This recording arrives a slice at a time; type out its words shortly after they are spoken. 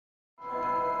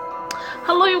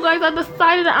Hello, you guys. I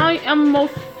decided I am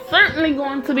most certainly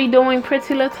going to be doing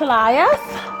Pretty Little Liars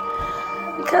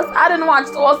because I didn't watch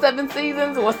all 7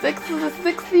 seasons or 6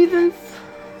 seasons.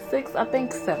 6, I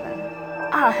think 7.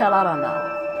 Hell, I don't know.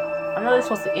 I know they're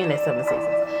supposed to end at 7 seasons,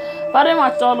 but I didn't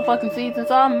watch all the fucking seasons,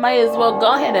 so I might as well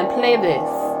go ahead and play this.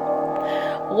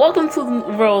 Welcome to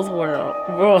Rose World.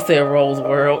 Rose said Rose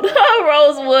World.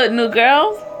 Rosewood, new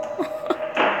girls.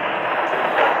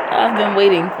 I've been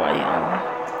waiting for you.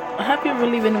 Have you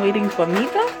really been waiting for me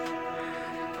though?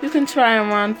 You can try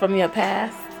and run from your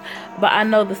past, but I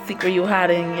know the secret you hide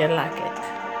in your locket.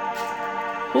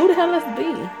 Who the hell is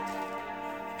B?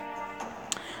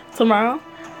 Tomorrow,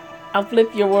 I'll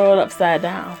flip your world upside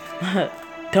down.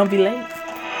 Don't be late.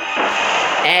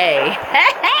 Hey.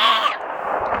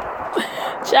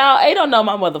 Child, A don't know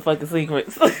my motherfucking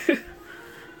secrets.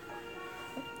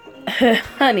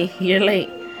 Honey, you're late.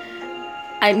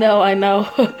 I know.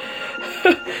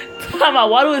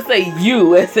 Why do it say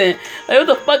you? As in, what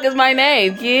the fuck is my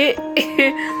name, kid?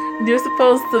 You're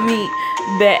supposed to meet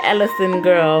that Ellison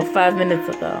girl 5 minutes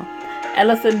ago.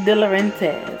 Ellison De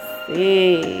Laurentiis.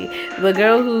 Hey, the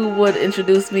girl who would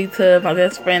introduce me to my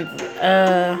best friends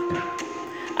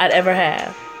I'd ever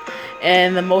have.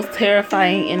 And the most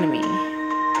terrifying enemy.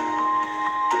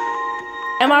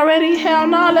 Am I ready? Hell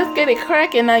no, let's get it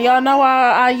cracking. Now y'all know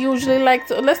I usually like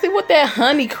to, let's see what that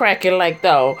honey cracking like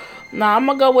though. Nah, I'm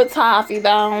gonna go with toffee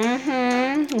though.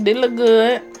 Did look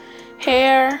good.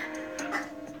 Hair.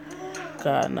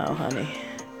 God no, honey.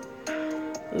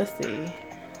 Let's see.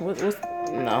 What's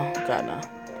no,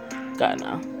 God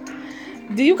no.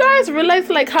 Do you guys realize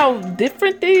like how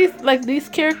different these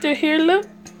characters here look?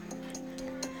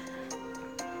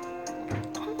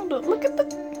 Look at the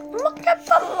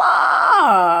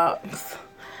locks.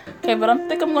 Okay, but I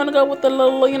think I'm gonna go with the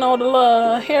little, the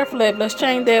little hair flip. Let's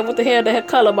change that with the hair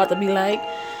color about to be like.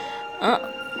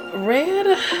 Red.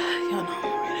 Y'all know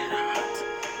red hot.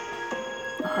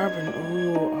 Auburn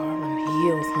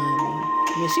heels,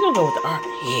 honey. Yeah, she gonna go with the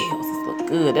auburn heels. This look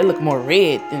good. They look more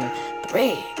red than the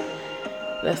red.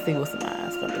 Let's see what some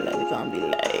eyes gonna be like. It's gonna be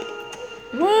like.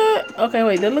 What? Okay,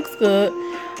 wait, that looks good.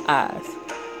 Eyes.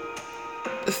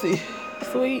 Let's see.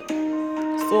 Sweet.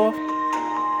 Soft.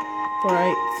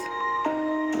 Bright.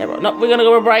 Never. Nope, we're gonna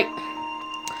go with bright.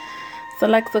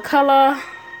 Select the color.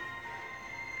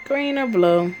 Green or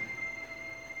blue.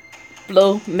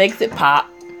 Blue makes it pop.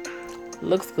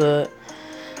 Looks good.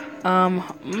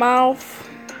 Mouth.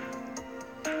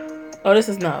 Oh, this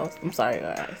is nose. I'm sorry,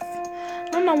 guys. I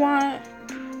don't know why.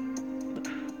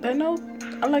 That nose.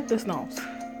 I like this nose.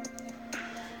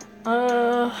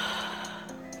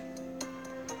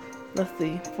 Let's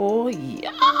see. Full.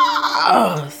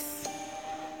 Yes.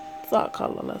 Sock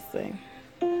color. Let's see.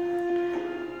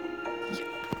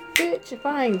 Bitch, if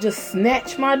I ain't just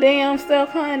snatch my damn self,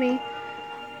 honey.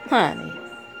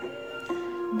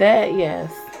 That,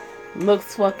 yes.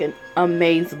 Looks fucking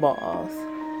amazing balls.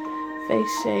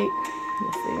 Face shape.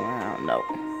 Let's see. I don't know.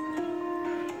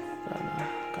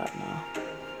 God no.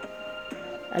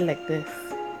 I like this.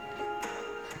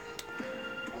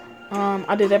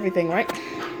 I did everything right.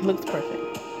 Looks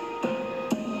perfect.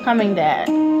 Coming dad.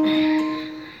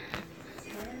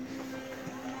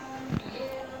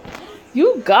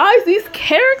 You guys, these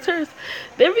characters,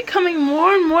 they're becoming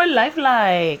more and more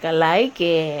lifelike. I like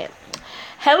it.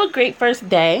 Have a great first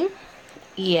day.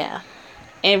 Yeah.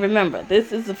 And remember,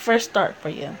 this is the first start for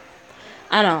you.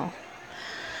 I know.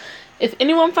 If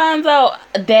anyone finds out,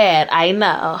 Dad, I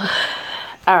know.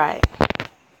 Alright.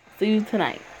 See you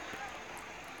tonight.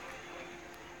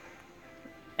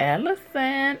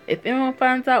 Ellison. If anyone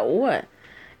finds out what?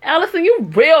 Ellison, you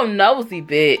real nosy,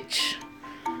 bitch.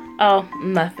 Oh,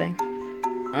 nothing.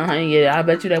 Yeah, I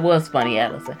bet you that was funny,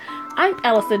 Ellison. I'm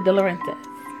Ellison De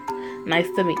Laurentiis. Nice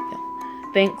to meet you.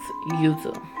 Thanks, you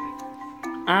too.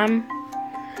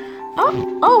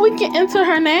 Oh, we can enter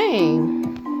her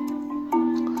name.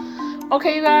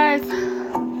 Okay, you guys.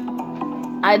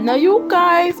 I know you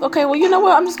guys. Okay, well, you know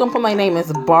what? I'm just gonna put my name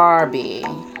as Barbie.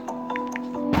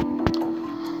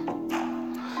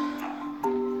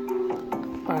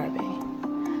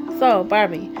 So,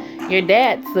 Barbie, your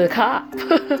dad's a cop.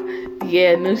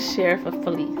 Yeah, new sheriff of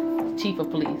police. Chief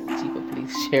of police,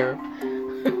 sheriff.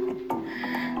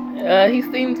 He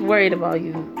seems worried about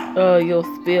you. You'll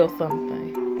spill something.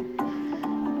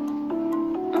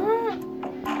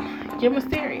 You're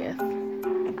mysterious.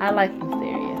 I like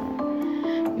mysterious.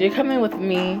 You're coming with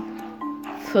me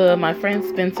to my friend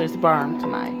Spencer's barn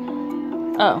tonight.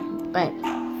 Oh, thanks.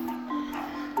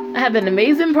 I have an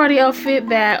amazing party outfit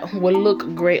that will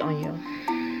look great on you.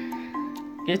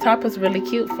 Your top is really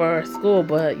cute for school,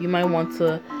 but you might want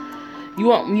to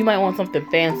You might want something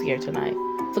fancier tonight.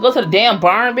 So go to the damn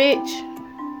barn, bitch.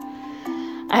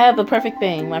 I have the perfect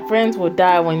thing. My friends will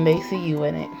die when they see you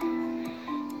in it.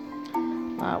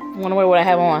 I want to wear what I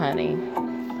have on, honey.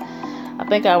 I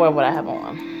think I'll wear what I have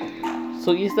on.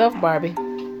 Suit yourself, Barbie.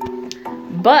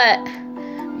 But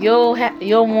you'll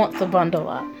want to bundle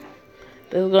up.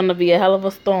 There's gonna be a hell of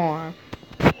a storm.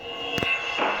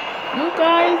 You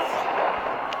guys,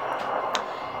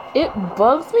 it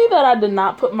bugs me that I did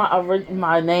not put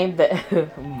my name,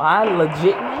 my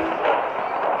legit name.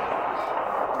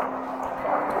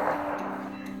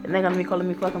 And they're gonna be calling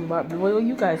me fucking Barbie. Well,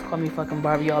 you guys call me fucking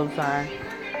Barbie all the time,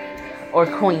 or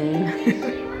Queen.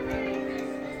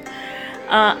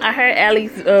 I heard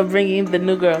Allie's bringing the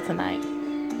new girl tonight.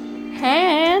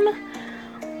 Han.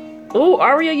 Ooh,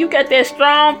 Aria, you got that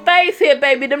strong face here,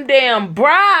 baby. Them damn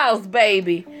brows,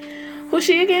 baby. Who's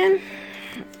she again?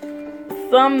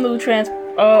 Some new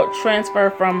transfer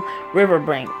from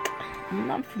Riverbank. I'm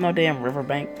not from no damn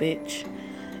Riverbank, bitch.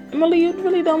 Emily, you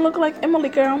really don't look like Emily,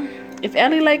 girl. If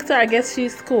Allie likes her, I guess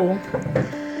she's cool.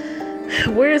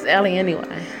 Where's Allie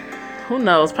anyway? Who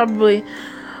knows? Probably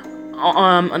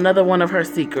another one of her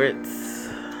secrets.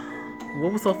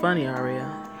 What was so funny, Aria?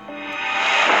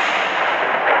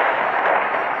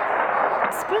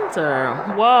 Spencer.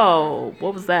 Whoa.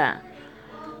 What was that?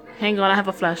 Hang on, I have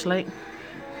a flashlight.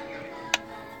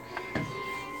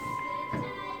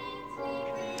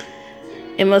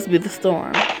 It must be the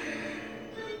storm.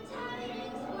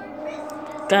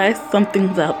 Guys,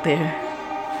 something's out there.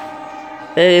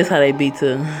 That is how they be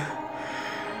too.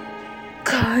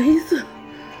 Guys.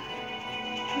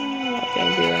 I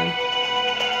can't do that.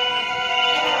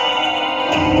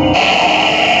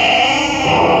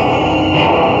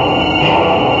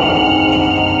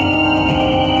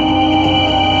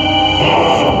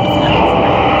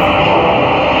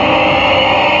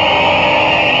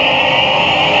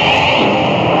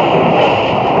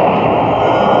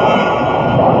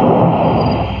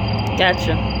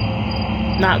 Gotcha.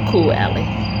 Not cool, Allie.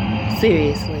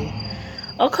 Seriously.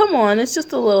 Oh, come on. It's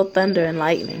just a little thunder and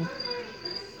lightning.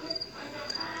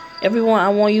 Everyone, I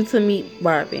want you to meet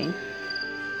Barbie.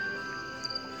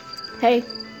 Hey.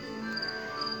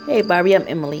 Hey, Barbie, I'm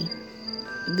Emily.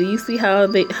 Do you see how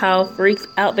freaked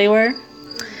out they were?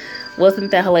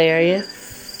 Wasn't that hilarious?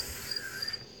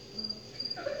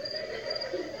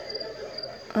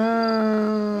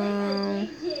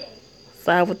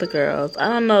 Side with the girls. I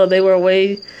don't know. They were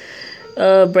way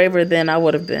braver than I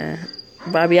would have been.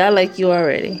 Barbie, I like you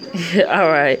already. All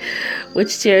right.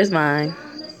 Which chair is mine?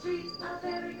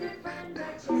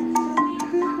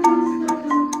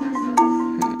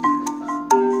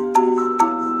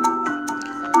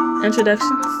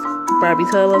 Introductions. Barbie,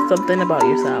 tell us something about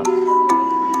yourself.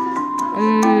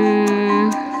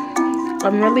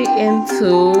 I'm really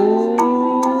into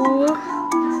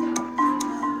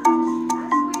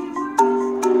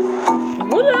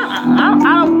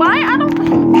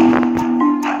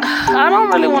I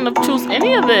don't really want to choose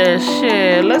any of this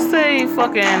shit. Let's say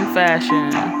fucking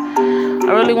fashion.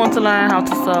 I really want to learn how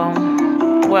to sew.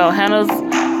 Well, Hannah's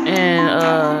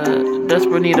in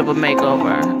desperate need of a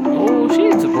makeover. Oh,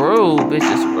 she's rude, bitch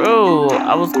is rude.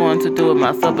 I was going to do it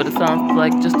myself, but it sounds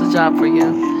like just a job for you.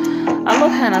 I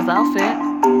love Hannah's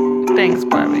outfit. Thanks,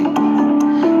 Barbie.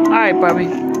 Alright, Barbie.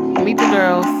 Meet the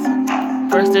girls.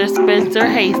 First, there's Spencer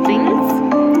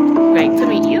Hastings. Great to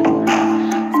meet you.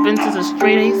 Spencer's a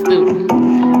straight-A student,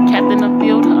 captain of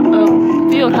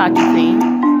field hockey team.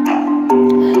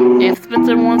 If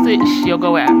Spencer wants it, she'll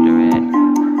go after it,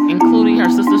 including her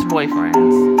sister's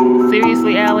boyfriends.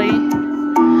 Seriously, Allie?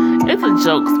 It's a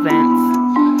joke, Spence.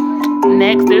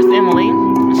 Next, there's Emily.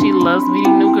 She loves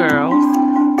meeting new girls.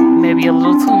 Maybe a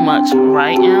little too much,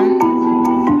 right, Em?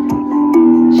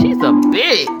 She's a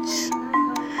bitch.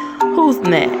 Who's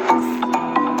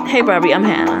next? Hey, Barbie, I'm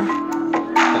Hannah.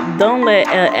 Don't let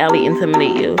Allie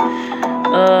intimidate you.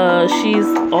 She's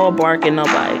all bark and no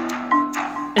bite.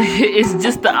 It's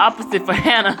just the opposite for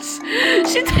Hannah.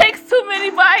 She takes too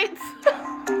many bites.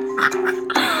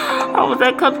 How was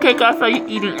that cupcake I saw you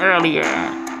eating earlier?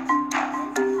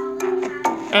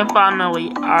 And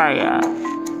finally, Aria.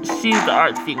 She's the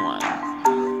artsy one.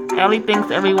 Allie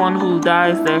thinks everyone who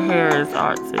dyes their hair is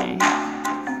artsy.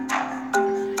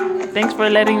 Thanks for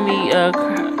letting me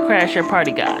crash your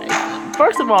party, guys.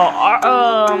 First of all,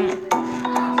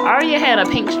 Aria had a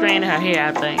pink strand in her hair,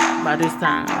 I think, by this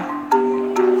time.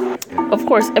 Of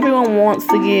course, everyone wants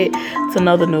to get to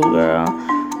know the new girl.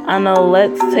 I know,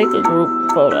 let's take a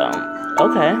group photo.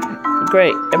 Okay,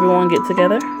 great. Everyone get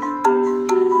together.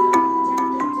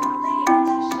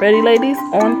 Ready, ladies?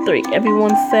 On 3.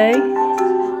 Everyone say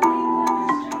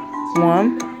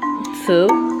 1, 2,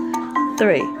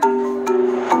 3.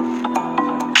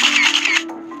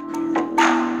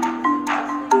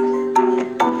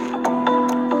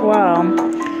 Wow,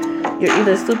 you're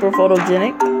either super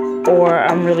photogenic or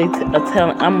I'm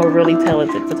a really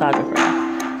talented photographer.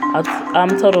 I'm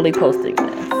totally posting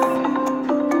this.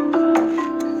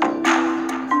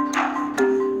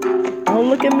 Oh,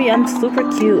 look at me. I'm super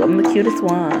cute. I'm the cutest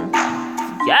one.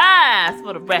 Yes,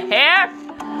 for the red hair.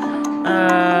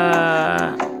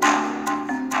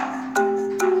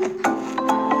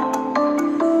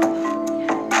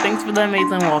 Thanks for the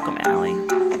amazing welcome, Allie.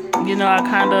 You know,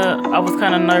 I was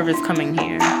kind of nervous coming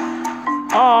here.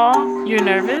 Aw, you're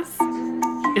nervous?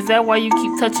 Is that why you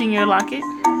keep touching your locket?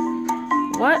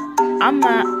 What? I'm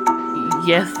not.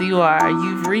 Yes, you are.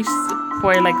 You've reached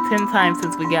for it like 10 times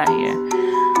since we got here.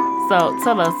 So,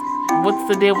 tell us, what's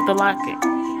the deal with the locket?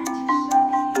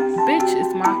 Bitch,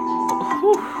 it's my...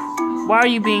 Whew. Why are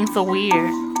you being so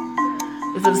weird?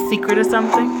 Is it a secret or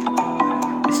something?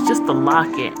 It's just a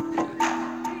locket.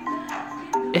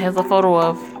 It has a photo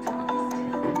of...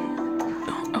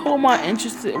 Who am I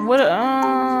interested? What?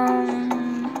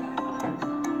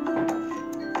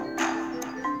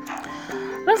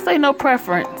 Let's say no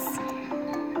preference.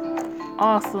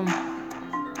 Awesome.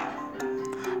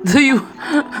 Do you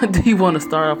want to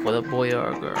start off with a boy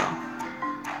or a girl?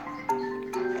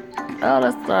 Oh,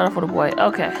 let's start off with a boy.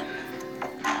 Okay.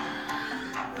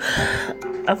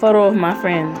 A photo of my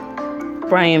friend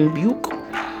Brian Buke.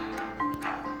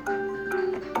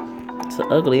 It's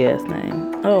an ugly ass name.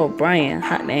 Oh, Brian,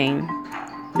 hot name.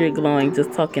 You're glowing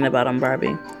just talking about him,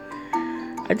 Barbie.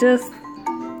 I just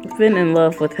been in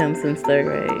love with him since 3rd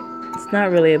grade. It's not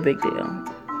really a big deal.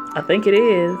 I think it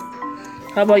is.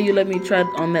 How about you let me try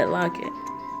on that locket?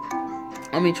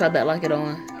 Let me try that locket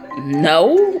on.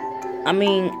 No? I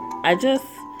mean,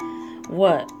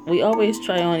 what? We always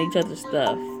try on each other's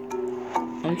stuff.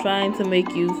 I'm trying to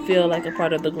make you feel like a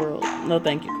part of the group. No,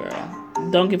 thank you, girl.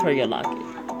 Don't give her your locket.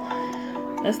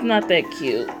 That's not that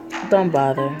cute. Don't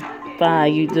bother.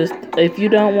 Fine, if you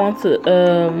don't want to,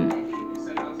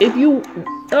 if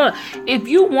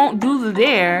you won't do the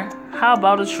dare, how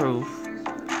about the truth?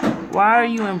 Why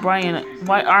aren't you and Brian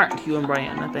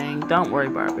a thing? Don't worry,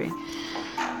 Barbie.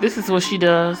 This is what she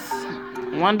does.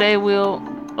 One day we'll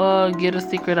get a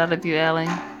secret out of you, Allie.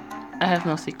 I have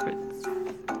no secrets.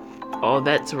 Oh,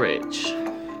 that's rich.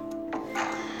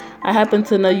 I happen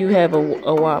to know you have a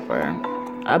Whopper.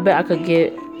 I bet I could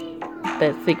get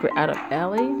that secret out of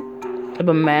Allie. I'm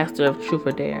a master of truth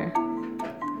or dare.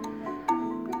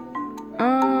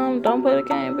 Don't play the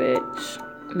game,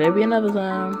 bitch. Maybe another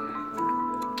time.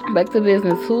 Back to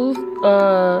business. Whose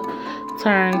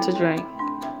turn to drink?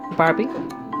 Barbie.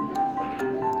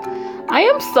 I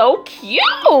am so cute.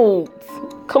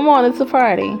 Come on, it's a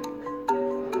party.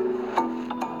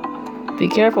 Be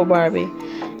careful, Barbie.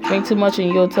 Drink too much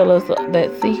and you'll tell us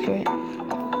that secret.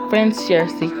 Friends share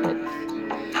secrets.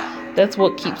 That's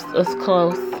what keeps us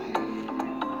close.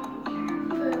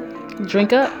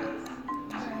 Drink up.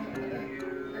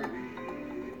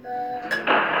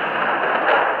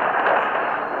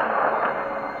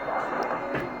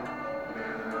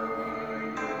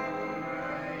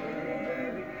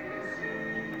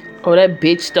 Oh, that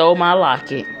bitch stole my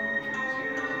locket.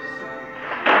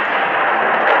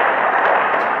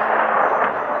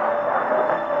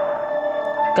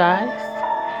 Guys,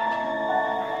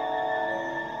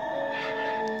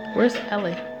 where's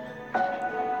Ellie?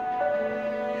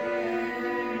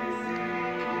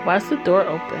 Why's the door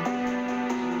open?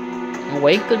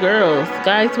 Wake the girls.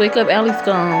 Guys, wake up. Allie's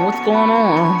gone. What's going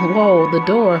on? Whoa, the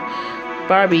door.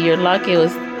 Barbie, your locket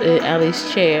was in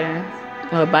Allie's chair.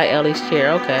 Or by Allie's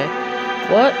chair. Okay.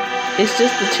 What? It's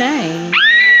just a chain.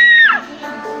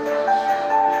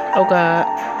 Oh, God.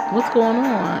 What's going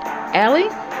on? Allie?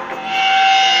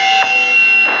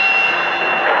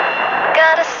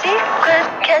 Got a secret,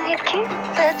 can you keep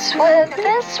it? Swear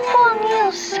this one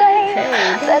you'll say.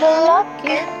 Better lock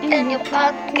it in your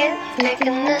pocket,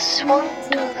 taking this one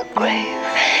to the grave.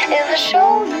 If I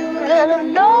show you, then I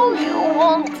know you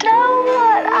won't tell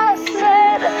what I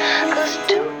said. 'Cause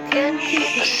two can keep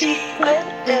a secret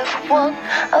if one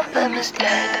of them is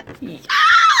dead. Yes!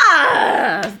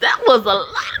 That was a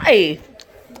lie!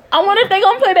 I wonder if they're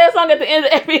gonna play that song at the end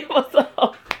of every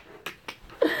episode.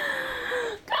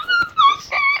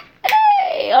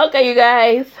 Okay, you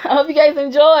guys. I hope you guys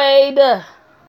enjoyed.